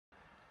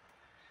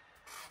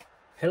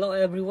Hello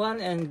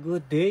everyone and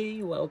good day.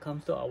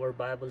 Welcome to our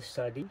Bible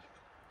study.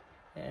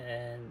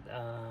 And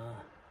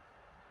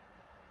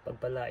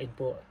pagpalain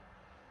po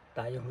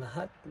tayong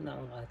lahat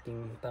ng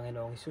ating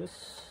Panginoong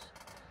Hesus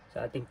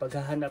sa ating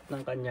paghahanap ng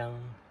kanyang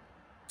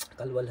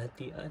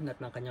kaluwalhatian at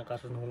ng kanyang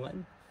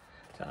karunungan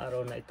sa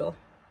araw na ito.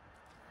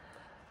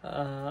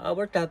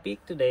 Our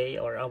topic today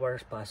or our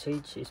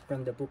passage is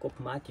from the book of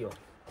Matthew.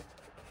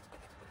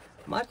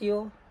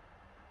 Matthew,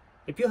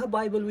 if you have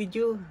Bible with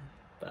you,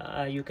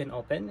 you can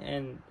open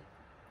and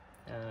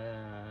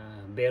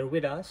bear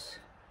with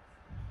us.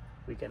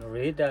 We can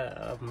read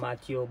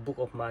book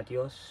of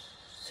Matthew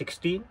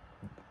 16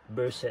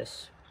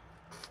 verses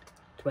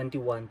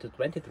 21 to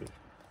 23.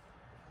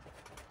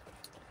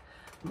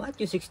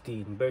 Matthew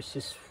 16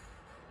 verses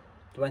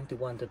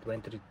 21 to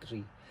 23.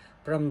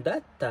 From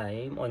that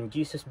time on,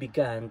 Jesus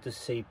began to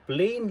say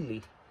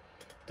plainly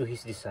to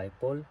his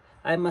disciple,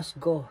 I must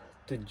go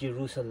to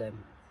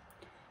Jerusalem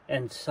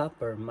and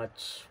suffer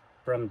much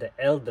from the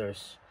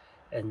elders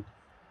and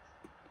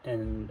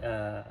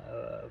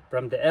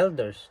from the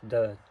elders,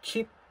 the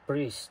chief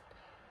priests,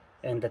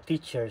 and the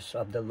teachers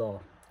of the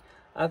law.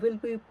 I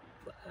will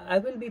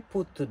be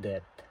put to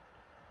death,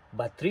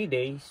 but 3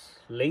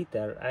 days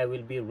later I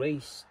will be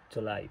raised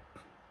to life.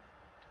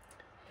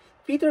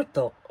 Peter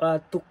took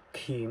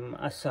him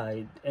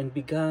aside and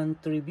began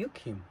to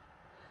rebuke him.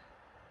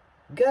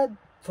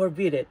 God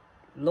forbid it,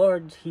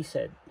 Lord, he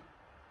said.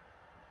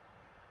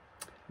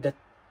 That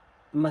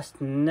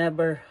must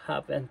never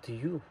happen to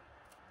you.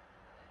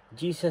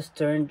 Jesus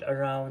turned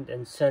around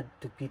and said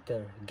to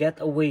Peter,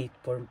 Get away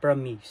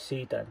from me,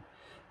 Satan.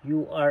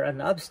 You are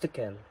an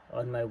obstacle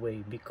on my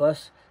way,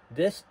 because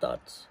these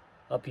thoughts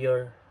of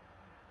yours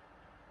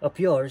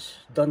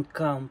don't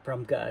come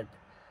from God,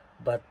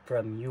 but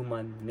from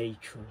human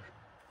nature.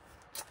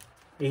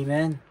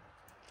 Amen.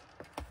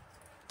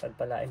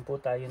 Pagpalain po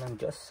tayo ng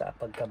Diyos sa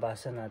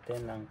pagkabasa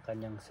natin ng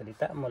kanyang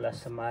salita mula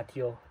sa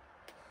Matthew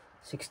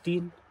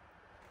 16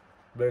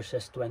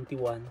 verses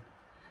 21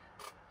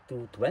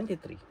 to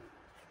 23.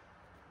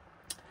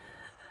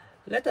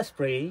 Let us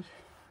pray,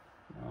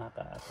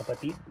 mga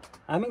kapatid.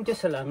 Aming Diyos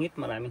sa langit,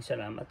 maraming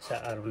salamat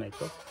sa araw na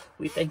ito.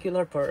 We thank you,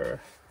 Lord,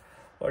 for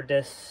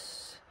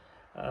this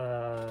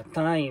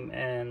time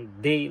and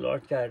day,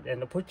 Lord God,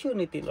 and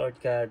opportunity,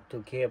 Lord God,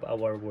 to give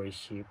our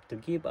worship, to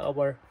give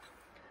our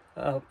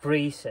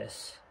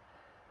praises,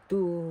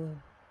 to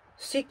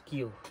seek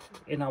you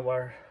in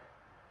our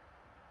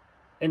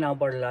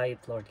life,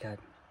 Lord God.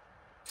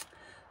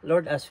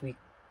 Lord, as we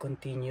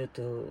continue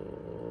to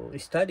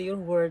study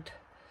your word,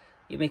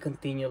 you may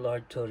continue,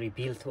 Lord, to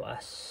reveal to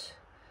us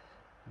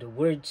the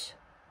words,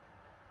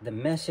 the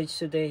message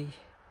today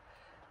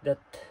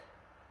that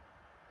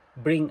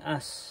bring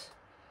us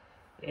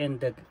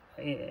in the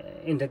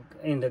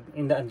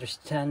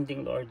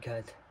understanding, Lord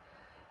God,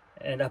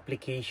 and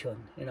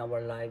application in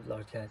our life,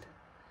 Lord God.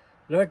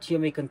 Lord,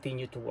 you may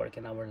continue to work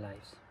in our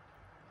lives.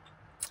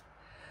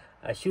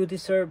 As you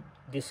deserve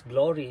this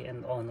glory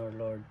and honor,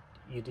 Lord,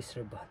 you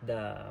deserve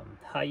the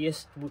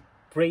highest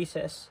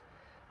praises,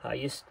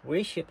 highest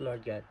worship,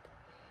 Lord God,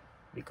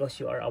 because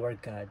you are our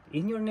God.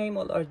 In your name,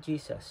 O Lord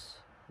Jesus,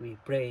 we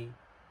pray.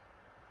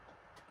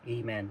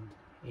 Amen.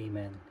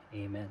 Amen.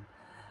 Amen.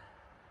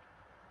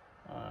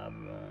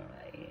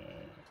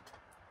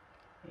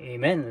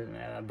 Amen.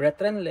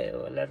 Brethren,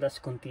 let us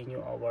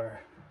continue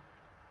our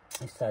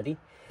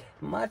study.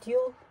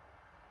 Matthew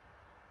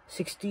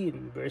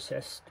 16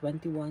 verses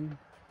 21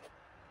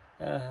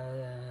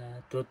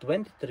 to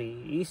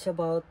 23 is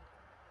about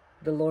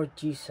the Lord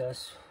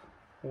Jesus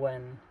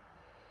when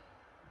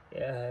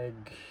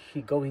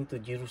he going to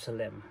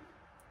Jerusalem.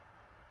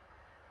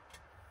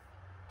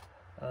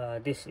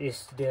 This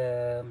is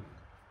the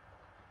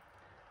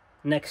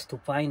next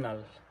to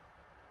final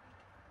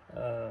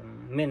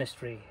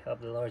ministry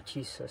of the Lord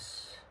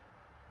Jesus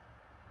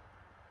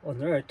on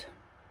earth.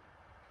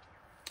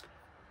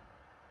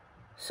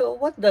 So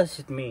what does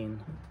it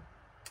mean?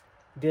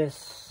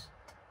 This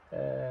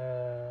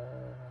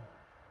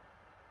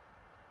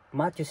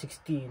Matthew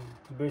 16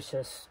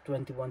 verses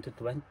 21 to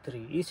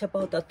 23 is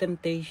about a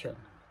temptation.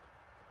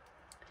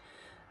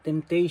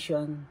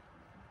 Temptation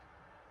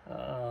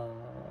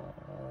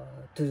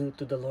to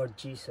the Lord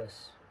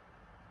Jesus.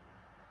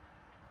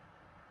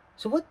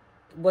 So what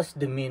was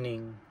the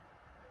meaning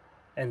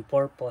and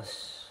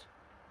purpose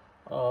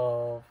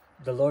of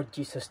the Lord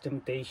Jesus'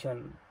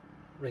 temptation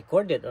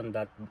recorded on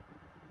that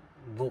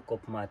book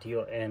of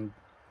Matthew and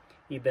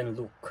even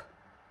Luke?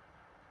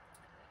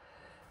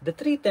 The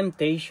three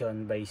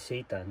temptations by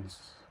Satan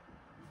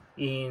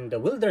in the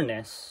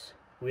wilderness,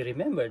 we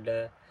remember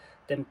the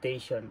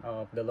temptation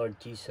of the Lord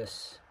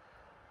Jesus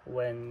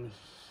when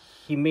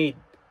he made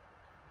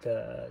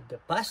the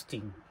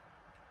fasting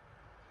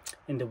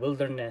in the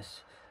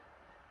wilderness.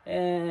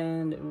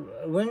 And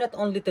we're not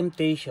only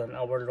temptation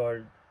our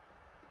Lord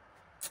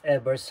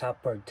ever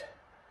suffered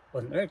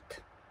on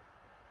earth.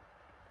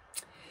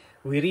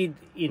 We read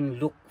in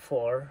Luke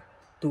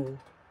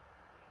 4:2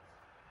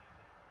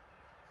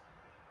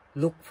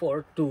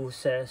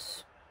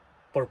 says,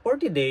 for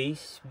 40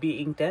 days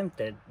being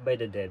tempted by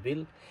the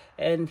devil,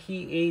 and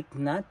he ate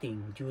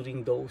nothing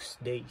during those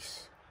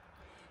days.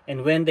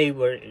 And when they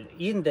were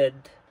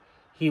ended,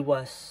 he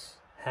was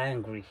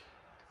hungry.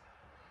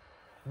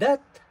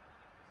 That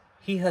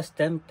he has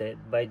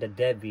tempted by the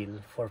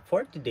devil for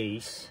 40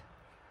 days,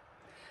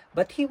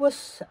 but he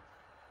was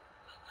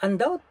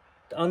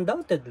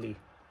undoubtedly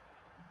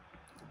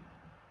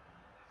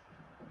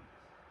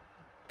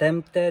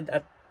tempted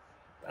at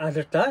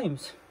other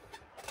times.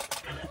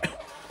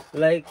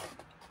 Like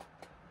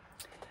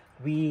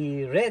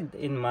we read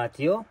in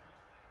Matthew,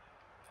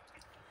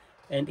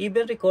 and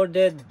even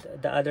recorded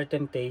the other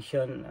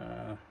temptation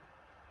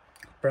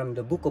from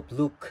the book of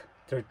Luke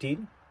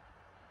 13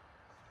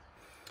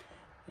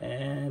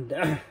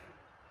 and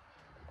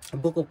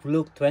book of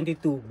Luke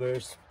 22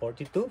 verse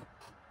 42.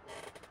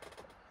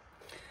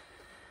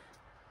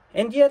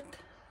 And yet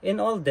in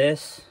all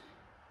this,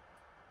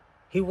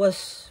 he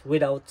was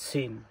without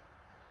sin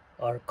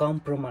or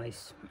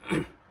compromise.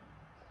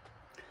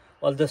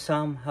 Although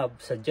some have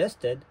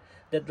suggested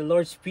that the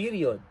Lord's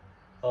period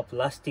of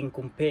fasting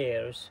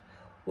compares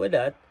with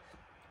that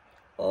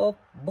of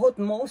both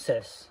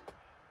Moses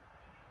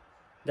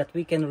that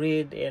we can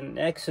read in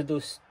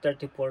Exodus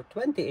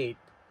 34:28,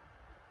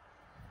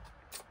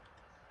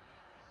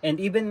 and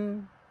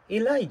even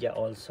Elijah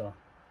also.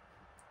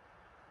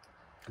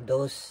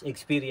 Those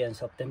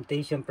experience of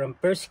temptation from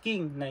 1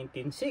 King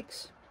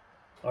 19:6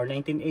 or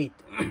 19:8.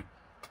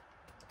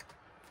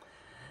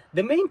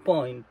 The main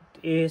point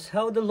is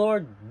how the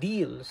Lord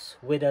deals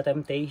with the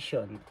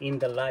temptation in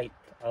the light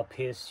of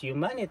his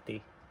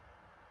humanity.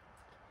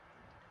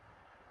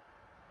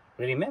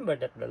 We remember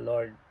that the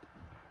Lord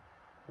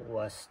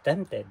was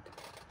tempted,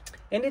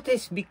 and it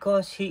is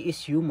because he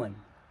is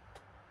human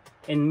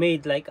and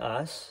made like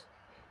us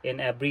in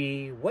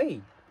every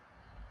way,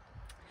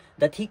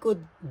 that he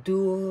could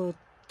do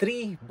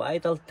three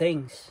vital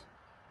things.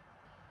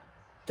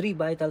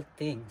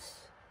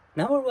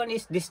 Number one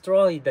is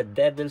destroy the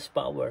devil's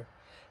power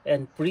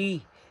and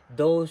free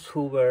those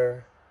who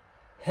were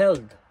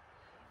held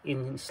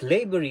in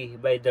slavery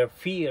by their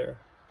fear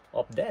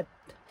of death.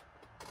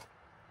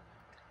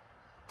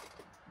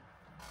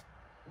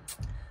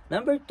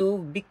 Number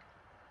two,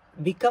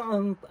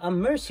 become a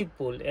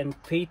merciful and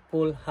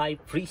faithful high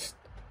priest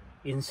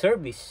in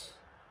service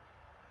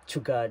to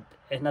God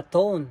and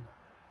atone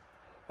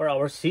for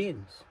our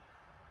sins.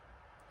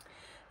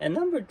 And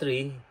number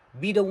three,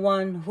 be the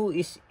one who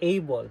is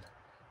able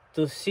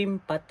to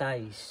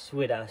sympathize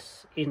with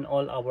us in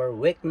all our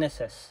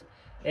weaknesses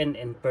and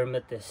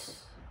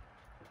infirmities.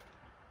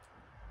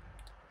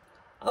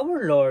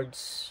 Our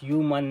Lord's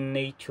human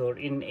nature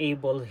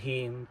enabled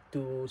him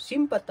to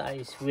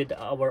sympathize with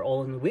our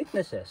own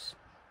weaknesses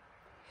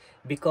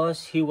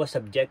because he was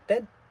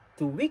subjected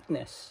to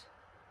weakness.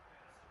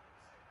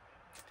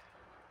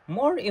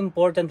 More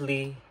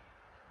importantly,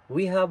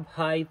 we have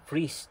high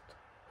priest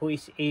who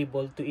is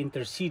able to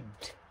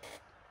intercede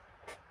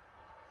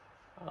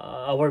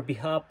our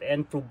behalf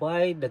and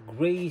provide the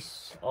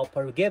grace of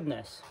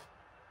forgiveness.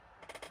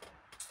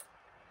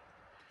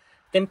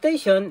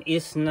 Temptation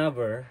is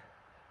never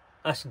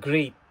as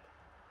great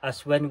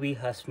as when we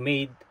has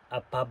made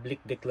a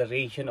public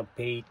declaration of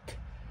faith,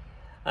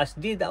 as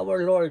did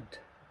our Lord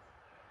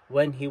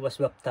when he was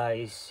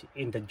baptized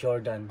in the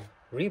Jordan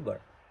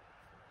River.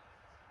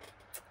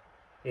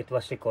 It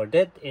was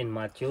recorded in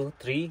Matthew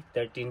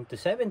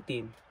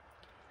 3:13-17.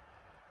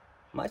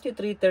 Matthew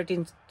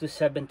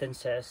 3:13-17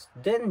 says,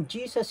 Then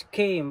Jesus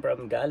came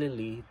from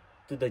Galilee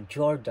to the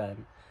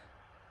Jordan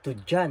to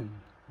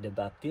John the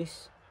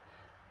Baptist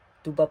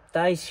to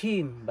baptize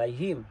him by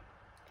him.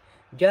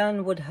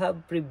 John would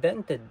have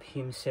prevented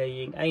him,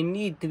 saying, I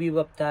need to be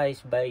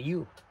baptized by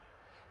you,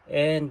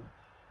 and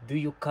do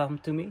you come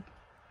to me?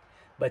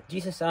 But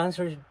Jesus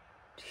answered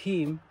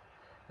him,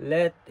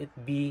 Let it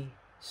be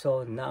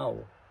so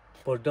now.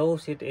 For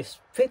those it is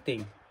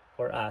fitting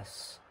for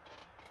us.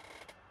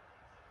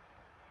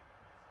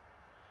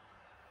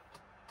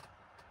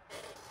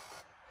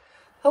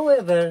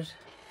 However,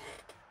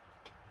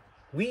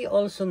 we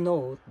also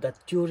note that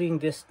during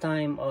this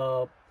time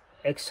of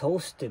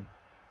exhaustive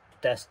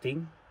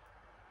testing,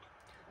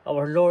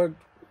 our Lord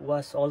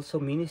was also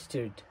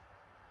ministered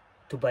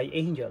to by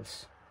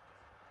angels.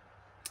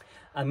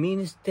 A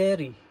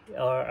ministry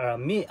or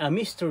a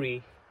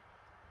mystery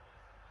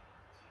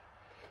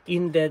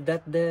in that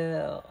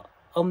the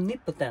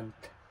omnipotent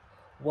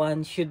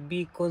one should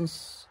be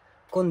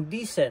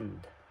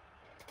condescend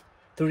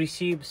to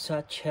receive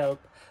such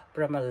help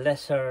from a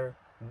lesser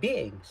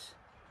beings.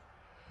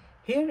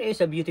 Here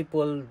is a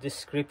beautiful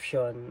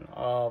description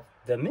of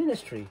the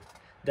ministry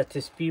that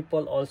his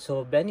people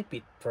also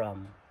benefit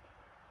from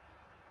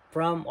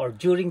or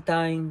during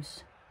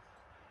times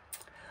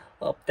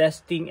of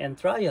testing and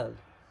trial.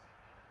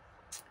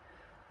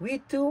 We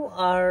too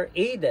are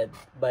aided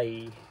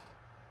by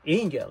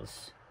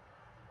angels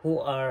who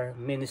are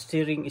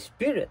ministering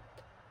spirit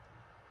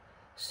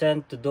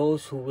sent to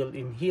those who will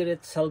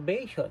inherit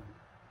salvation,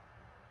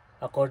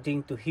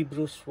 according to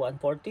Hebrews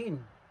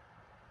 1:14.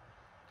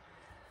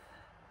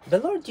 The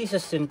Lord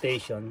Jesus'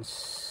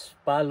 temptations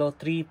follow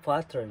three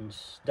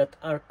patterns that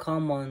are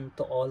common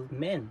to all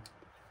men.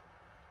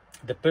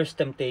 The first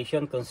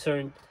temptation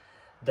concerned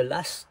the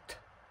lust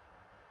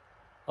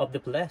of the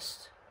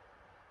flesh.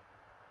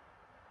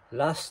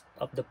 Lust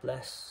of the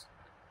flesh,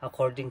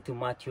 according to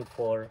Matthew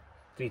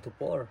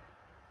 4:3-4.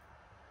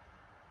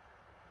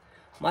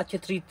 Matthew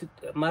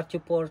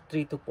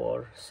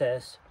 4:3-4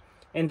 says,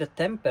 "And the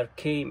tempter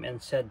came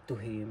and said to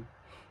him,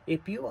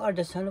 If you are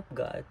the Son of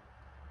God,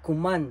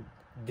 command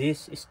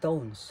these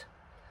stones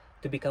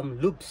to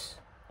become loaves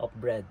of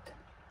bread.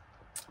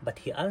 But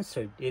he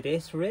answered, It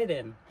is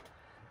written,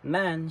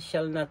 Man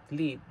shall not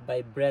live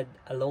by bread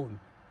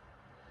alone,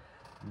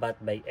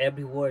 but by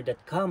every word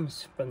that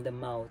comes from the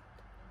mouth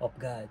of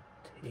God."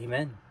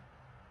 Amen.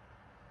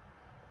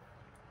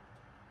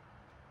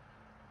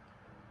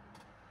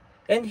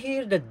 And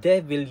here the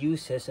devil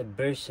uses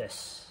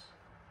verses.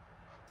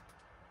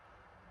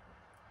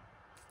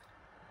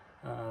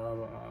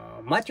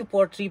 Matthew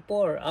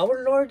 4:3-4.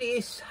 Our Lord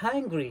is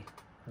hungry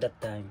that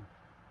time,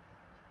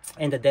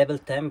 and the devil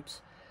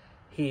tempts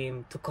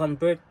him to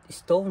convert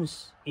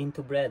stones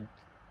into bread.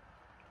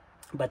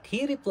 But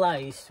he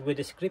replies with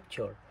the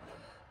scripture,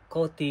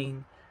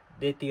 quoting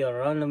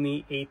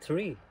Deuteronomy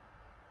 8:3.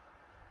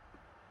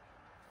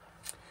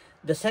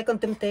 The second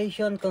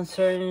temptation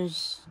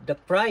concerns the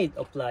pride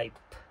of life,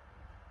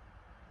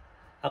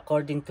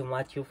 according to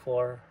Matthew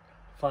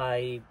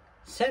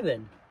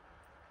 4:5-7.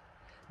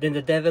 Then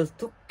the devil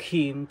took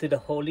him to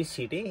the holy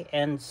city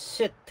and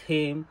set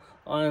him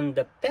on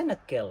the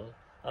pinnacle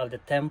of the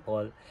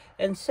temple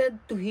and said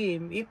to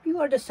him, If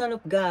you are the Son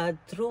of God,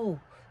 throw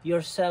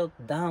yourself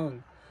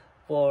down,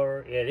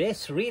 for it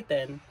is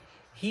written,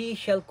 He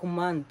shall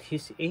command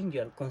His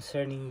angel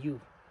concerning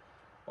you.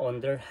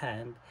 On their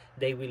hand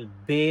they will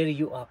bear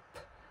you up,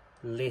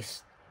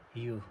 lest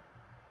you.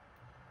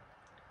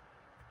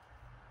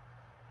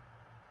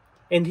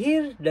 And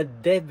here the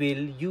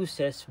devil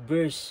uses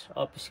verse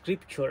of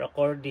scripture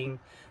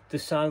according to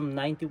Psalm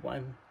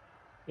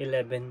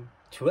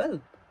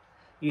 91:11-12.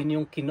 Yun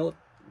yung kinote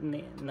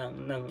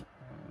ng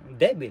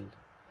devil.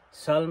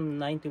 Psalm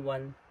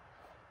 91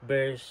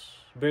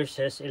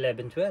 verses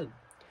 11-12.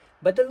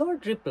 But the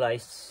Lord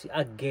replies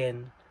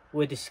again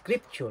with the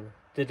scripture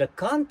to the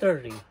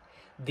contrary,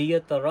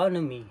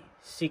 Deuteronomy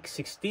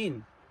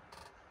 6:16.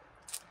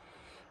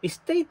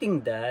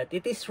 Stating that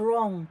it is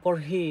wrong for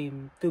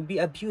him to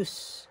be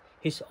abuse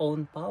his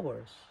own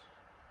powers.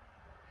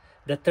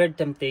 The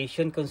third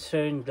temptation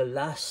concerned the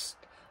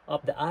lust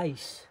of the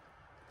eyes,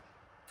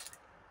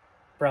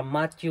 from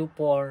Matthew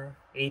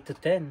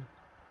 4:8-10.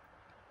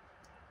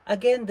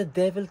 Again, the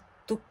devil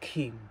took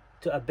him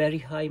to a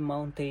very high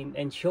mountain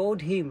and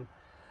showed him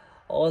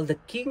all the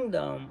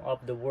kingdom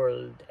of the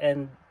world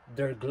and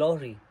their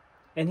glory.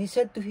 And he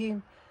said to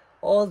him,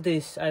 All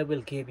this I will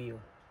give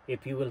you,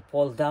 if you will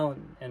fall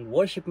down and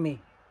worship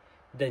me.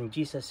 Then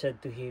Jesus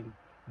said to him,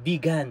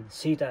 Begone,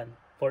 Satan,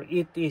 for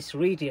it is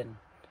written.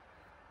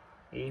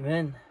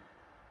 Amen.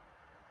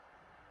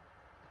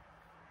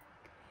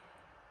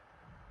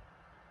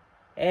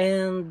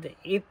 And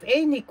if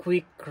any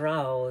quick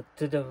route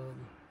to the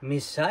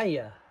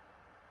Messiah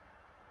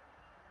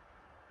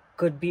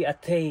could be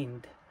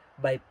attained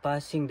by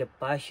passing the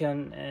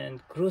passion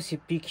and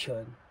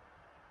crucifixion,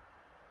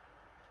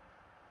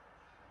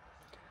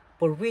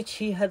 for which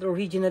he had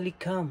originally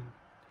come,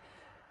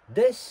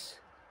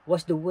 this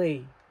was the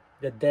way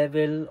the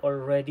devil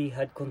already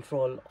had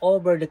control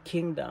over the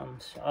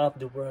kingdoms of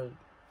the world.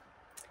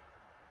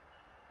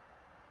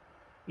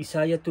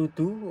 Isaiah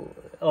 2:2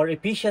 or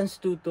Ephesians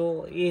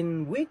 2:2,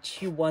 in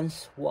which he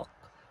once walked,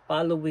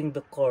 following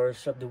the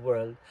course of the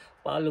world,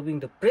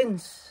 following the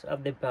prince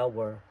of the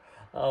power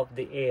of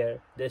the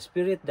air, the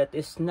spirit that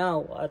is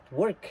now at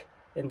work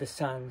in the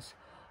sons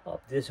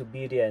of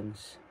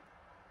disobedience,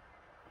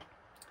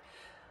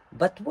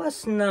 but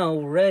was now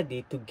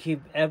ready to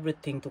give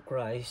everything to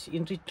Christ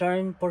in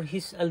return for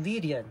his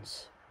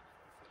allegiance.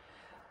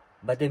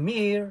 But the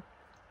mere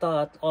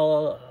thought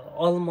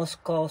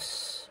almost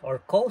causes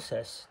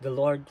the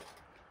Lord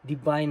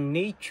divine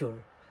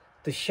nature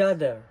to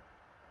shudder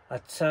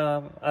at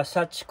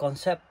such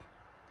concept.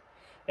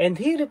 And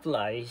he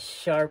replies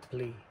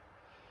sharply,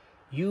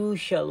 You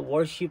shall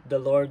worship the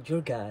Lord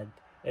your God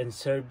and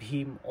serve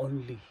him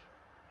only,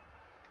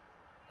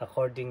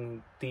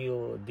 according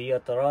to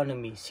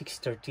Deuteronomy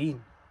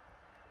 6:13.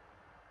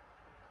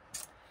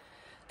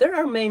 There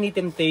are many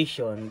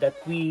temptations that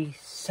we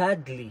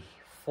sadly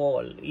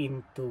fall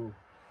into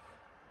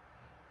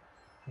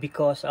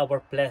because our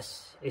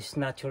flesh is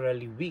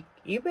naturally weak.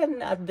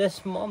 Even at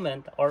this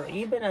moment, or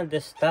even at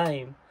this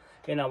time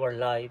in our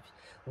lives,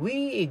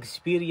 we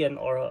experience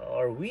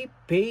or we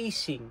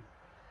facing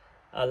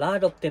a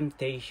lot of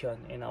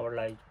temptation in our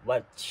life.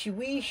 But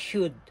we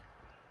should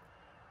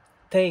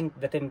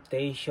thank the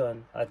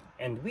temptation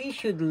and we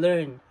should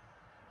learn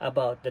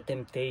about the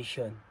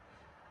temptation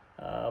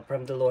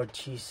from the Lord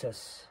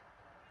Jesus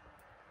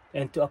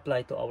and to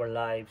apply to our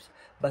lives.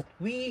 But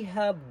we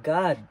have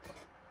God.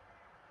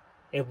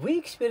 If we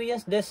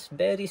experience this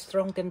very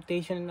strong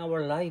temptation in our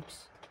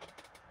lives,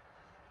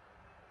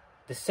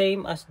 The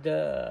same as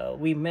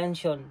we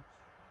mentioned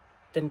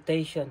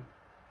temptation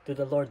to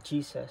the Lord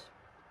Jesus.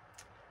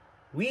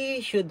 We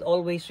should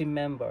always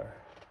remember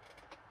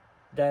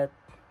that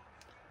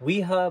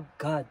we have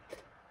God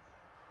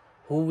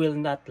who will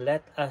not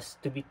let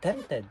us to be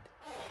tempted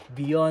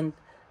beyond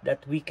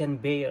that we can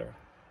bear.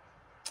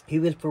 He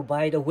will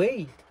provide a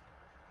way.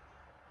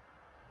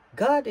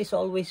 God is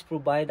always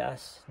provide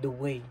us the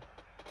way.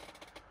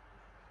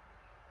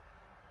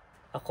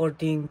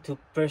 According to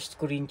 1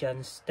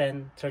 Corinthians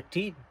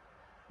 10:13,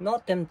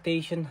 no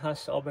temptation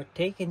has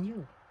overtaken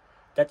you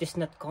that is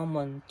not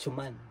common to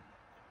man.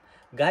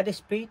 God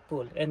is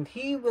faithful, and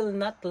He will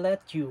not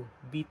let you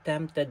be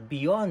tempted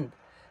beyond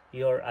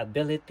your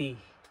ability.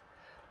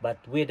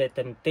 But with the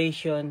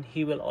temptation,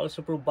 He will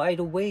also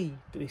provide a way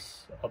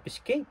of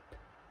escape,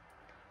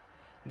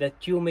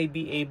 that you may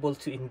be able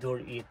to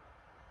endure it.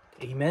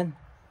 Amen.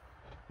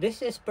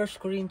 This is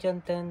 1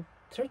 Corinthians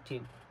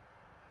 10:13.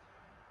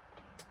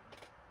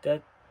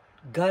 That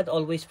God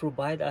always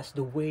provide us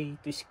the way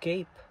to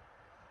escape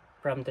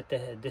from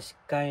this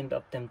kind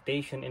of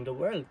temptation in the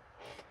world.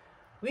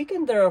 We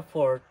can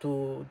therefore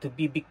to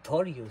be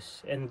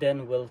victorious, and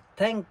then will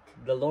thank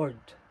the Lord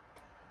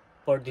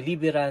for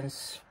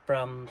deliverance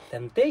from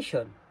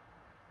temptation.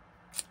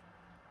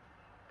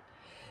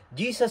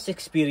 Jesus'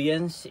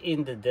 experience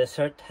in the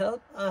desert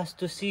helped us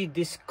to see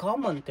this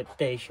common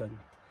temptation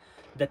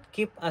that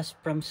keep us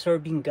from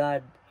serving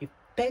God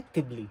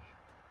effectively.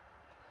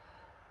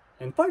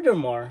 And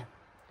furthermore,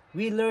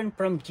 we learn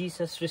from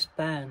Jesus'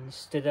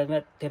 response to the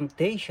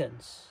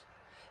temptations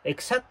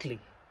exactly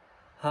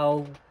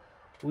how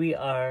we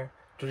are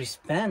to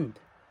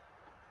respond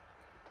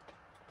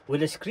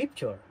with the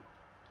scripture.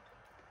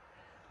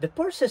 The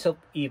forces of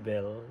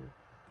evil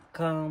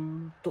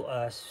come to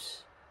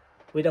us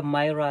with a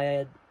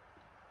myriad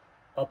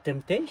of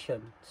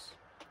temptations,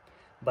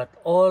 but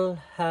all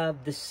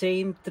have the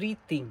same three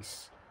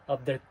things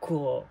of their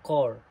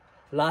core: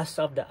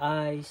 lust of the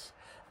eyes,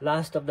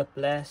 lust of the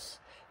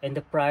flesh, and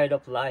the pride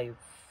of life.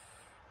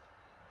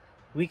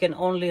 We can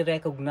only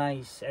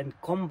recognize and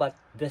combat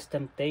this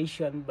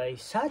temptation by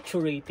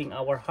saturating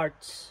our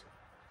hearts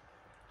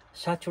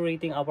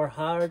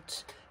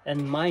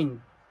and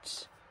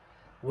minds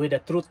with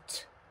the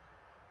truth.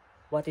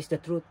 What is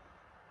the truth?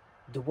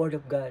 The Word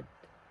of God,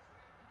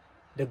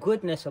 the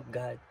goodness of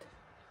God.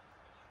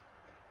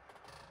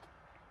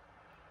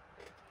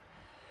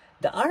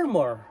 The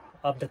armor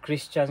of the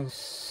Christian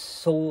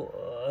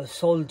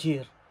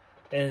soldier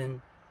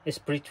in a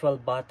spiritual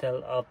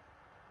battle of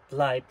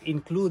life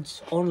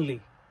includes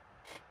only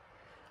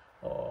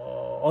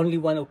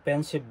one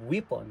offensive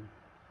weapon,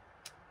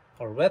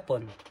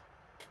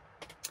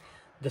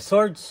 the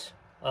swords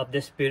of the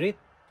Spirit,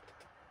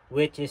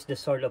 which is the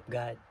sword of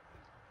God,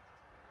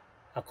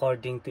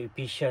 according to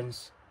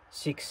Ephesians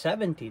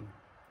 6:17.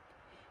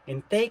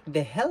 And take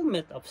the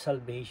helmet of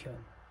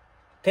salvation.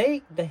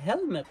 Take the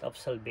helmet of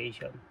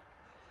salvation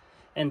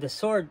and the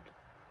sword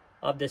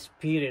of the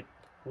Spirit,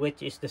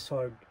 which is the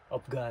sword of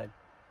God.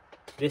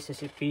 This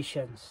is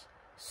Ephesians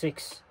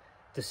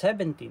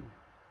 6:17.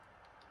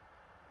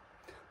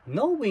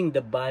 Knowing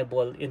the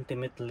Bible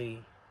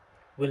intimately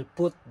will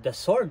put the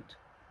sword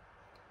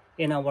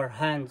in our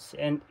hands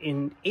and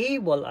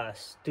enable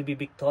us to be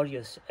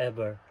victorious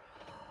ever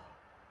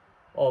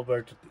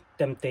over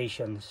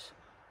temptations.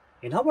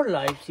 In our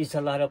lives is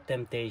a lot of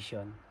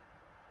temptation.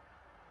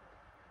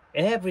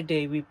 Every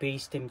day we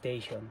face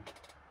temptation.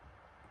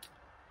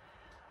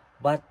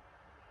 But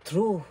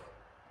through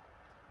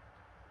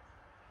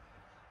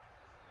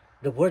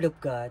the Word of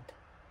God,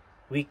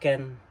 we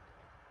can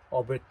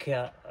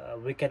overcome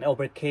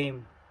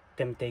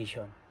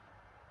temptation.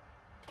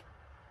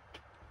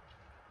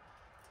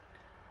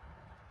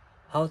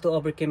 How to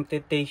overcome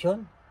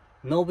temptation?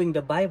 Knowing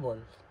the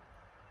Bible,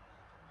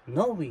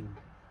 knowing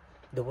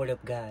the Word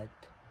of God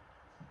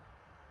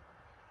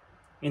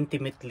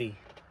intimately,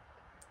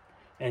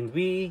 and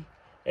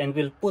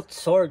will put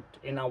sword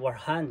in our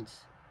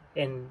hands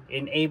and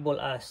enable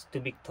us to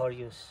be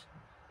victorious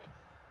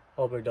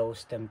over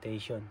those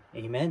temptations.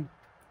 Amen.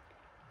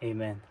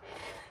 Amen.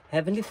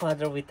 Heavenly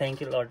Father, we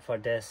thank you, Lord, for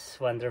this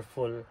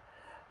wonderful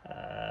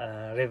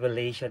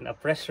revelation, a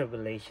fresh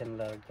revelation,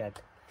 Lord God,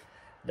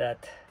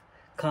 that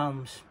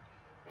comes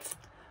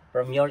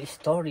from your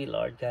story,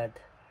 Lord God,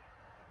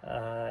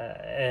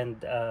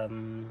 and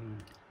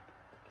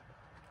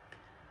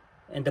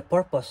the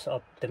purpose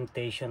of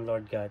temptation,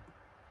 Lord God.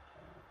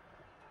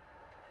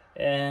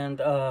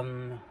 And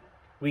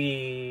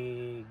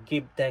we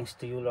give thanks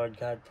to you, Lord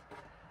God,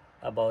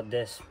 about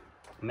this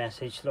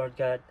message, Lord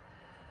God,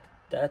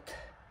 that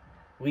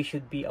we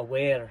should be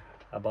aware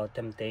about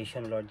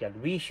temptation, Lord God.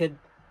 We should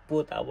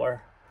put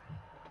our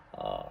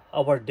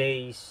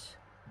days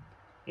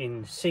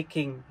in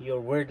seeking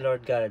your word,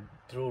 Lord God,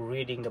 through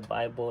reading the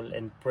Bible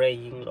and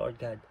praying, Lord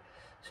God,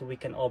 so we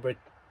can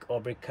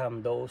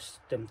overcome those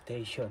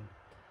temptations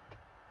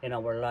in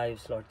our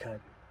lives, Lord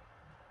God.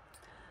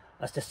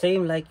 As the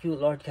same like you,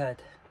 Lord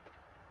God,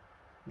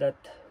 that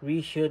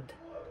we should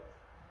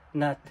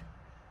not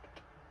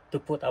to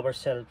put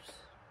ourselves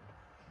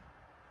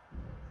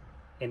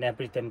in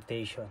every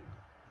temptation,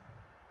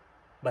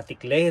 but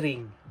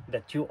declaring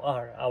that you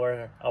are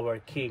our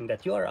King,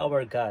 that you are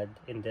our God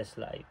in this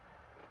life.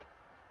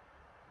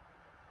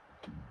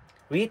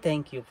 We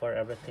thank you for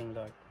everything,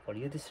 Lord. For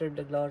you deserve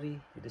the glory,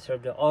 you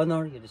deserve the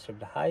honor, you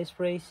deserve the highest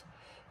praise,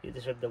 you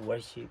deserve the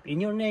worship. In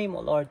your name, O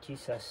Lord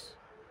Jesus,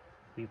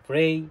 we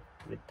pray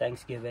with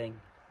thanksgiving.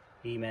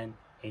 Amen,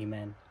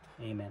 amen,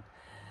 amen.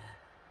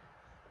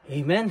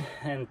 Amen,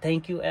 and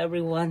thank you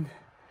everyone.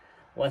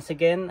 Once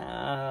again,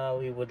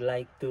 we would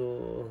like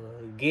to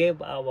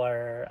give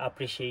our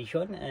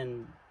appreciation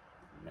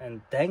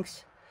and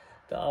thanks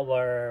to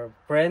our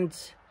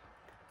friends,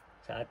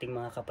 sa ating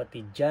mga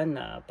kapatid dyan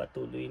na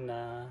patuloy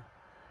na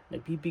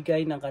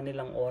nagbibigay ng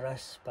kanilang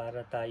oras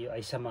para tayo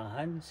ay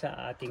samahan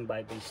sa ating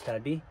Bible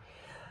study.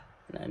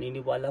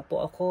 Naniniwala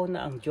po ako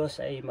na ang Diyos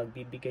ay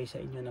magbibigay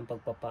sa inyo ng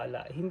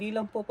pagpapala. Hindi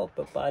lang po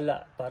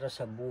pagpapala para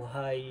sa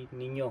buhay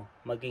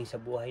ninyo, maging sa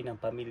buhay ng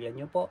pamilya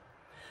nyo po.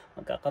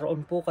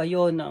 Magkakaroon po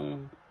kayo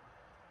ng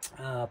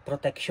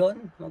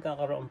protection,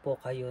 magkakaroon po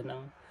kayo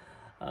ng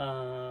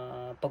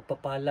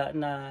pagpapala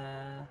na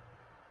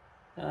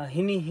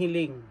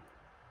hinihiling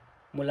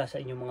mula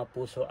sa inyong mga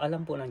puso.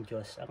 Alam po ng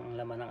Diyos ang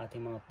laman ng ating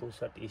mga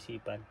puso at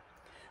isipan.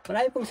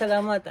 Marami pong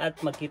salamat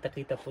at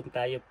magkita-kita po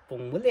tayo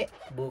pong muli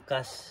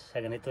bukas sa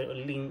ganito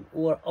uling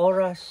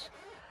oras.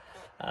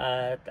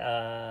 At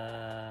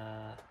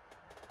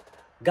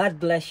God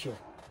bless you.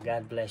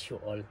 God bless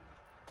you all.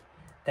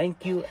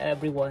 Thank you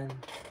everyone.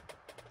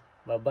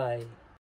 Bye-bye.